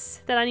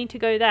says that I need to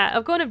go there.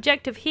 I've got an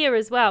objective here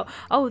as well.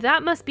 Oh,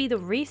 that must be the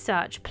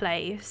research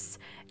place.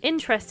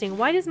 Interesting.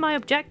 Why is my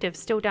objective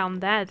still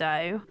down there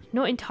though?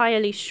 Not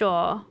entirely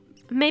sure.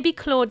 Maybe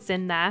Claude's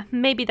in there.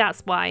 Maybe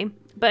that's why.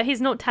 But he's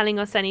not telling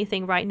us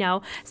anything right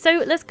now.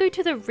 So let's go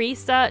to the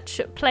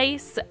research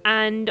place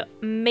and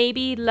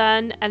maybe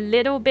learn a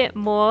little bit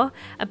more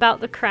about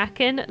the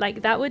Kraken.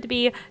 Like that would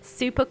be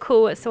super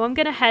cool. So I'm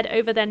gonna head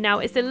over there now.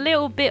 It's a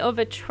little bit of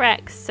a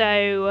trek,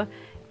 so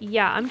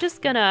yeah, I'm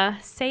just gonna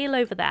sail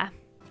over there.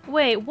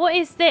 Wait, what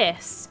is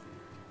this?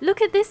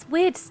 Look at this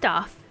weird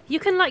stuff. You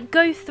can like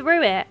go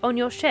through it on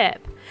your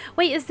ship.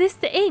 Wait, is this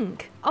the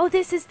ink? Oh,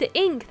 this is the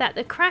ink that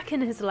the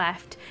Kraken has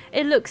left.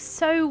 It looks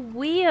so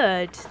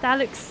weird. That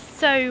looks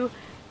so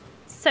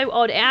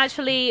odd. It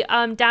actually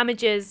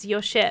damages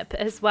your ship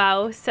as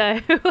well. So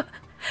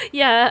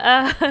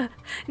yeah,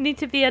 need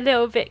to be a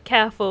little bit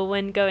careful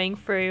when going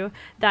through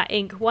that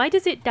ink. Why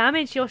does it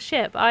damage your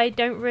ship? I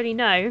don't really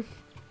know.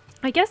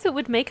 I guess it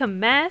would make a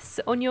mess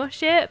on your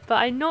ship, but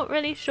I'm not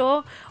really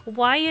sure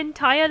why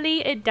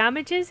entirely it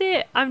damages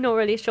it. I'm not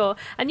really sure.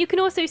 And you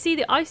can also see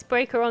the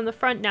icebreaker on the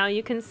front now.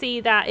 You can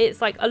see that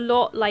it's like a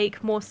lot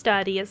like more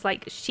sturdy. It's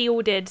like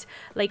shielded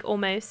like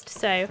almost.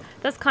 So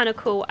that's kind of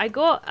cool. I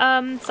got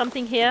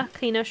something here,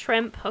 cleaner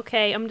shrimp.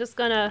 Okay, I'm just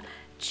gonna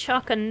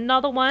chuck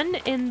another one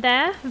in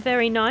there.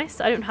 Very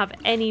nice. I don't have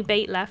any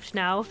bait left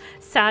now,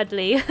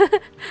 sadly.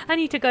 I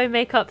need to go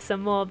make up some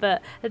more,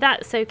 but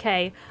that's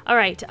okay. All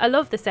right, I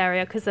love this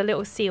area because the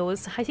little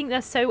seals, I think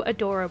they're so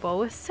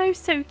adorable. So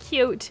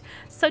cute.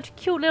 Such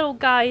cute little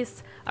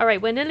guys. All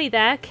right, we're nearly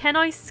there. Can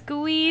I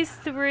squeeze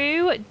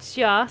through?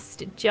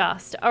 Just.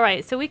 All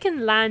right, so we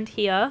can land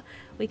here.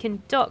 We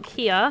can dock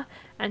here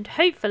and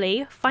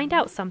hopefully find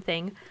out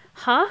something.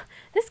 Huh?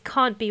 This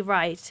can't be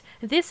right.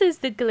 This is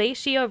the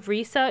Glacier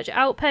Research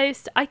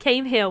Outpost. I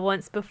came here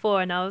once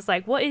before and I was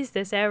like, what is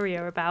this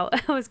area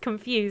about? I was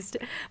confused,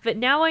 but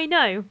now I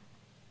know.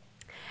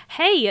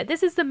 Hey,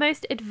 this is the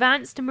most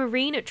advanced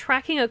marine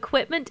tracking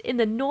equipment in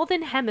the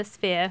Northern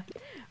Hemisphere.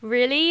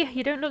 Really?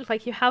 You don't look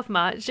like you have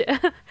much.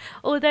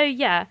 Although,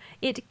 yeah,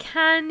 it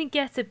can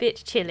get a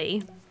bit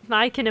chilly.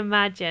 I can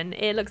imagine.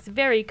 It looks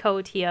very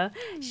cold here.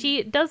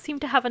 She does seem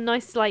to have a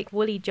nice, like,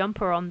 woolly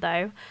jumper on,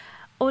 though.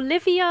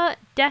 Olivia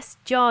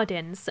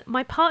Desjardins.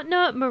 My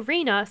partner,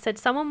 Marina, said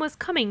someone was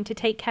coming to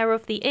take care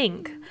of the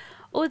ink.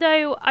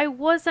 Although I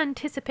was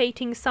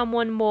anticipating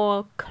someone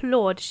more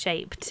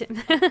Claude-shaped.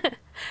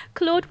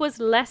 Claude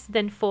was less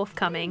than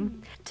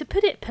forthcoming. To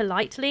put it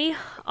politely,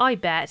 I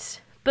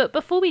bet. But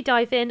before we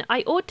dive in,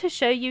 I ought to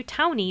show you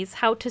townies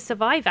how to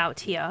survive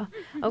out here.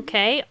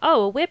 Okay?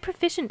 Oh, we're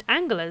proficient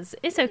anglers.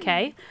 It's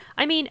okay.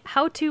 I mean,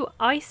 how to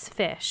ice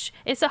fish.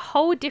 It's a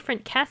whole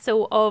different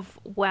kettle of,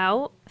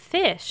 well,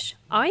 fish.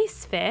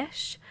 Ice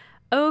fish?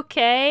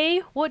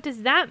 Okay, what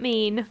does that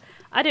mean?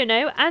 I don't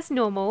know. As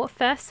normal,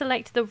 first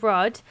select the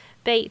rod,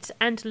 bait,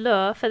 and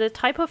lure for the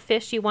type of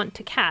fish you want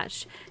to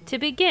catch. To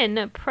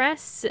begin,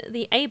 press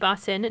the A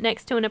button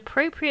next to an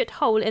appropriate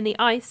hole in the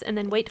ice and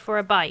then wait for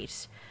a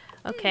bite.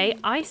 Okay,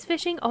 ice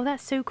fishing? Oh,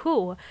 that's so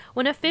cool.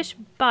 When a fish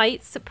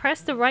bites,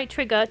 press the right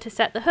trigger to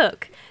set the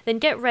hook. Then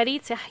get ready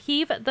to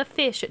heave the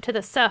fish to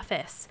the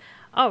surface.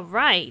 All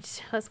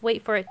right, let's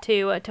wait for it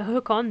to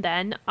hook on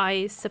then,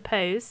 I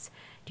suppose.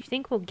 Do you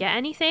think we'll get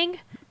anything?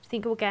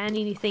 Think we'll get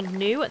anything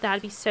new?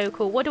 That'd be so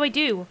cool. What do I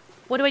do?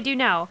 What do I do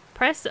now?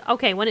 Press?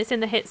 Okay, when it's in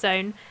the hit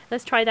zone.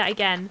 Let's try that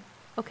again.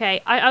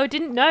 Okay, I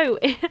didn't know.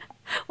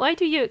 Why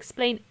do you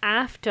explain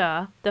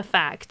after the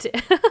fact?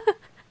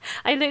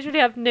 I literally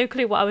have no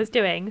clue what I was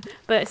doing,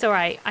 but it's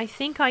alright. I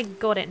think I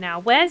got it now.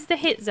 Where's the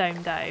hit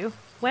zone though?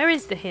 Where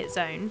is the hit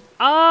zone?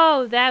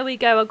 Oh, there we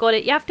go. I got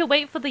it. You have to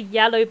wait for the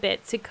yellow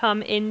bit to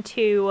come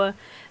into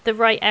the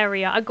right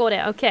area. I got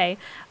it. Okay.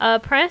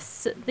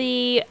 Press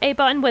the A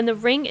button when the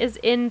ring is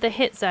in the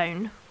hit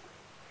zone.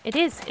 It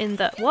is in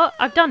the... What?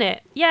 I've done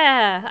it.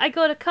 Yeah, I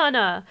got a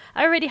Cunner.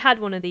 I already had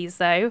one of these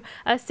though.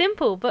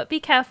 Simple, but be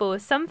careful.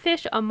 Some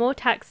fish are more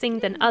taxing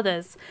than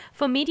others.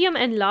 For medium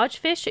and large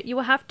fish, you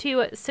will have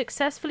to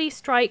successfully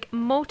strike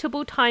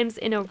multiple times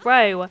in a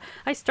row.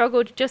 I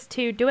struggled just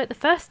to do it the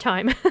first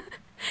time.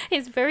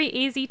 It's very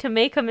easy to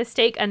make a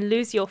mistake and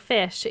lose your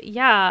fish.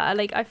 Yeah,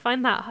 like I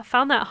found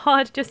that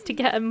hard just to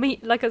get a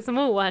meat like a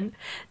small one.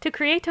 To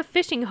create a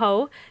fishing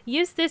hole,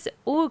 use this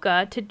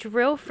auger to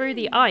drill through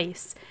the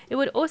ice. It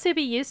would also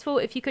be useful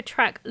if you could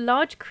track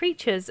large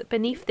creatures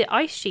beneath the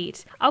ice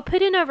sheet. I'll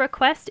put in a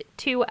request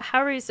to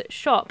Haru's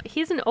shop.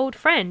 He's an old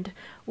friend.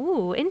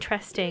 Ooh,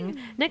 interesting.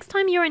 Next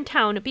time you're in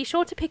town, be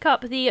sure to pick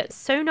up the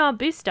sonar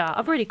booster.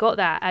 I've already got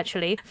that,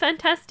 actually.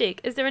 Fantastic.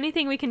 Is there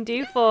anything we can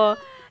do for...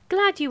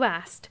 Glad you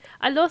asked.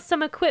 I lost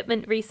some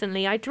equipment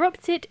recently. I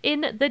dropped it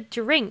in the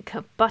drink.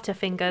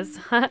 Butterfingers.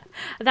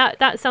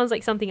 That sounds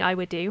like something I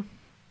would do.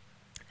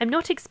 I'm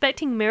not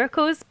expecting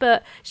miracles,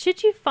 but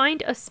should you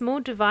find a small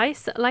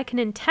device like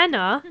an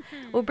antenna,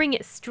 we'll bring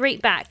it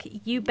straight back.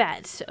 You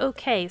bet.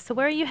 Okay, so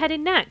where are you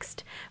heading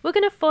next? We're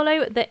going to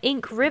follow the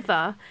Ink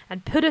River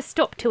and put a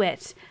stop to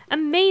it.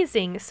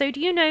 Amazing. So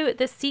do you know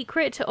the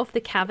secret of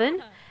the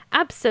cavern?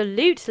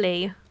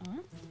 Absolutely.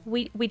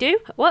 We do?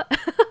 What?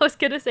 I was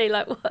gonna say,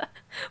 like, what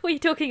are you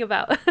talking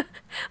about?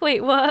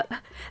 Wait, what?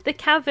 The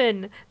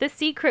cavern. The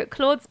secret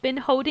Claude's been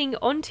holding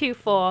onto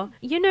for.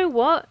 You know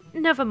what?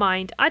 Never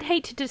mind. I'd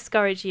hate to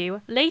discourage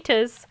you.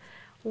 Laters.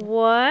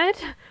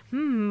 What?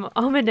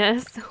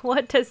 Ominous.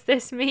 What does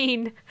this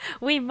mean?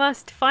 We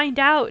must find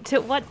out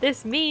what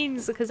this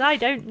means, because I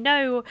don't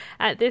know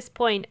at this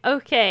point.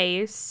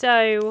 Okay,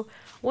 so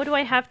what do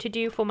I have to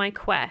do for my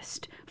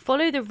quest?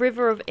 Follow the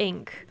river of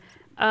ink.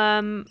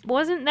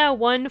 Wasn't there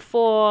one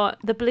for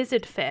the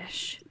blizzard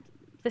fish?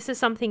 This is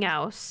something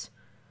else.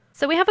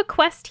 So we have a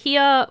quest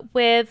here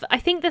with, I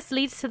think this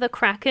leads to the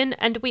Kraken,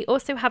 and we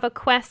also have a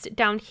quest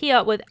down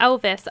here with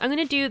Elvis. I'm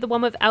going to do the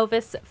one with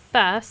Elvis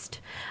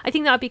first. I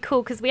think that would be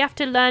cool because we have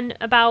to learn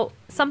about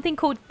something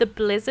called the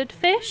blizzard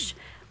fish,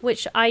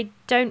 which I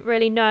don't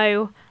really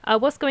know.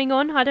 What's going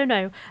on? I don't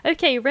know.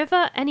 Okay,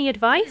 River, any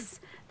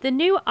advice? The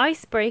new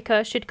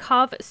icebreaker should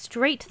carve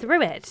straight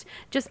through it.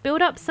 Just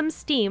build up some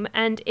steam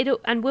and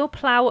we'll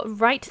plow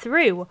right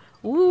through.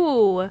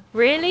 Ooh,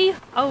 really?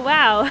 Oh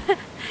wow.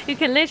 You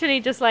can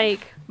literally just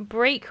like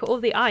break all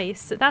the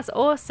ice. That's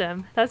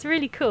awesome. That's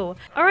really cool.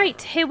 All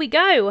right, here we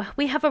go.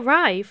 We have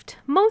arrived.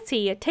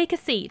 Multi, take a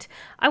seat.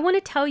 I want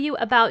to tell you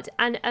about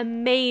an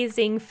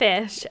amazing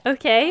fish,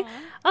 okay?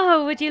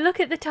 Oh, would you look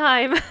at the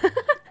time?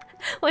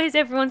 Why is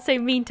everyone so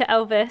mean to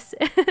Elvis?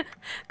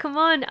 Come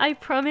on, I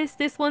promise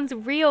this one's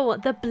real.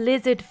 The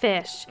blizzard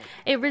fish.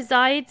 It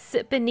resides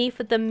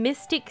beneath the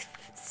mystic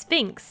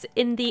sphinx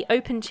in the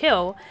open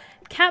chill.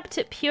 Capped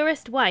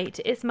purest white,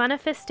 its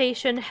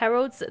manifestation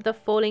heralds the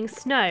falling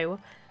snow.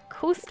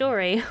 cool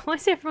story. Why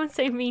is everyone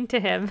so mean to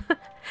him?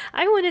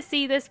 I want to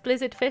see this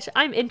blizzard fish.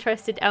 I'm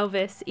interested,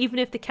 Elvis, even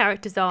if the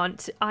characters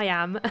aren't. I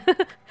am.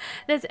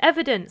 There's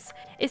evidence.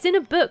 It's in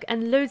a book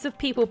and loads of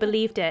people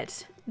believed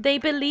it. They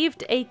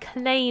believed a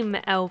claim,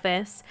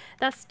 Elvis.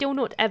 That's still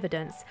not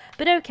evidence.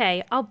 But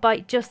okay, I'll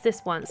bite just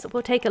this once.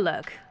 We'll take a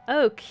look.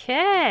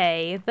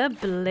 Okay, the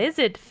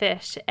blizzard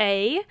fish,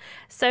 eh?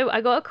 So I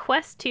got a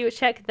quest to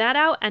check that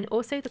out and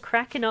also the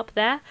Kraken up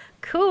there.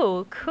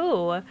 Cool,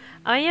 cool.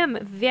 I am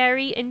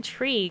very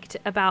intrigued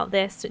about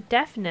this,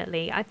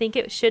 definitely. I think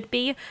it should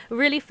be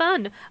really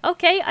fun.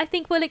 Okay, I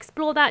think we'll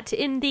explore that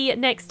in the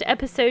next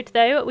episode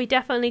though. We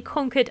definitely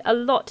conquered a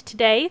lot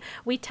today.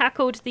 We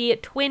tackled the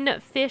twin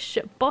fish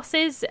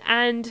bosses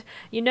and,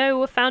 you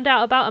know, found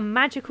out about a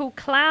magical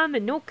clam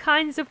and all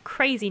kinds of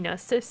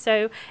craziness.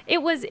 So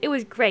it was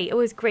great. It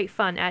was great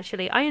fun,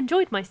 actually. I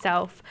enjoyed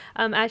myself.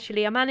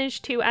 Actually, I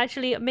managed to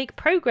actually make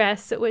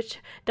progress, which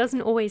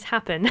doesn't always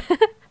happen.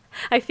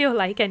 I feel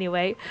like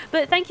anyway.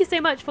 But thank you so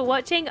much for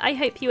watching. I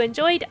hope you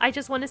enjoyed. I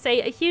just want to say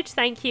a huge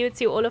thank you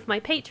to all of my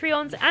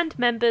Patreons and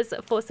members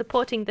for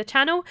supporting the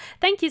channel.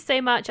 Thank you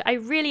so much. I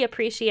really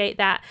appreciate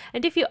that.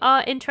 And if you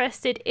are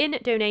interested in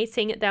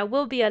donating, there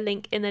will be a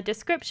link in the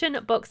description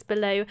box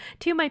below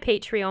to my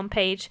Patreon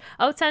page.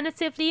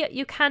 Alternatively,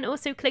 you can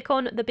also click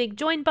on the big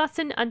join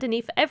button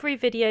underneath every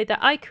video that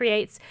I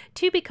create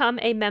to become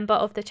a member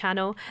of the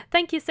channel.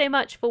 Thank you so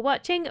much for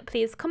watching.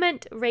 Please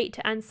comment, rate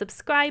and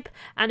subscribe,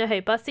 and I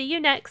hope I'll see you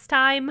next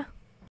time.